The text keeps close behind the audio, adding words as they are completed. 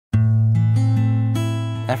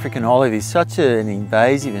African olive is such an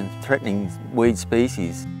invasive and threatening weed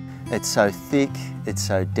species. It's so thick, it's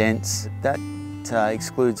so dense, that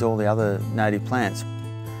excludes all the other native plants.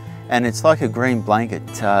 And it's like a green blanket,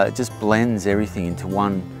 it just blends everything into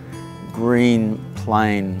one green,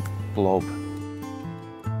 plain blob.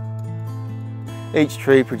 Each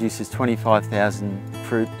tree produces 25,000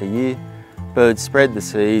 fruit a year. Birds spread the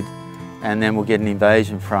seed, and then we'll get an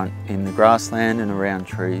invasion front in the grassland and around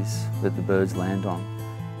trees that the birds land on.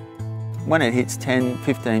 When it hits 10,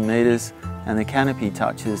 15 metres and the canopy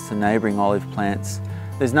touches to neighbouring olive plants,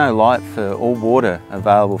 there's no light or water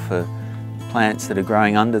available for plants that are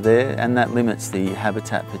growing under there, and that limits the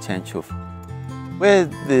habitat potential. Where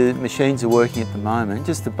the machines are working at the moment,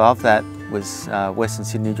 just above that was Western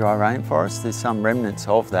Sydney dry rainforest. There's some remnants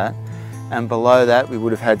of that, and below that we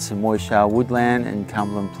would have had some moist shale woodland and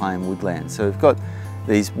Cumberland plain woodland. So we've got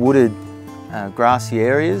these wooded grassy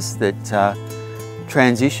areas that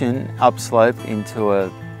transition upslope into a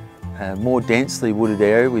more densely wooded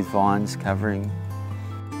area with vines covering.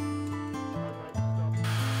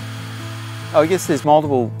 I guess there's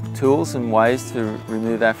multiple tools and ways to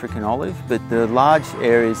remove African olive, but the large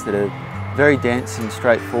areas that are very dense and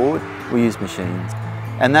straightforward, we use machines.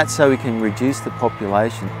 And that's so we can reduce the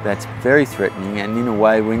population that's very threatening, and in a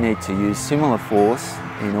way we need to use similar force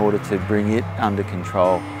in order to bring it under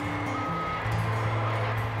control.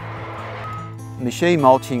 Machine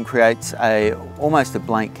mulching creates almost a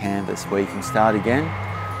blank canvas where you can start again.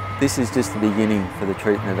 This is just the beginning for the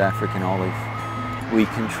treatment of African olive. We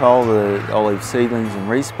control the olive seedlings and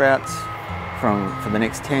resprouts for the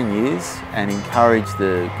next 10 years and encourage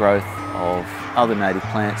the growth of other native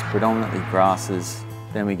plants, predominantly grasses.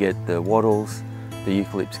 Then we get the wattles, the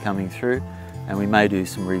eucalypts coming through, and we may do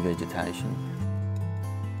some revegetation.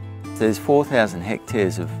 There's 4,000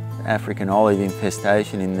 hectares of African olive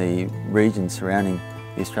infestation in the region surrounding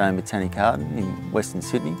the Australian Botanic Garden in Western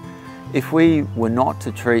Sydney. If we were not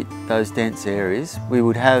to treat those dense areas, we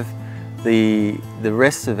would have the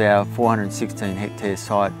rest of our 416 hectare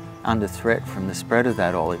site under threat from the spread of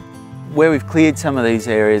that olive. Where we've cleared some of these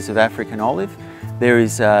areas of African olive, there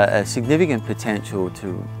is a significant potential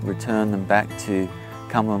to return them back to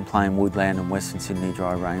Cumberland plain woodland and Western Sydney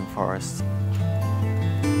dry rainforests.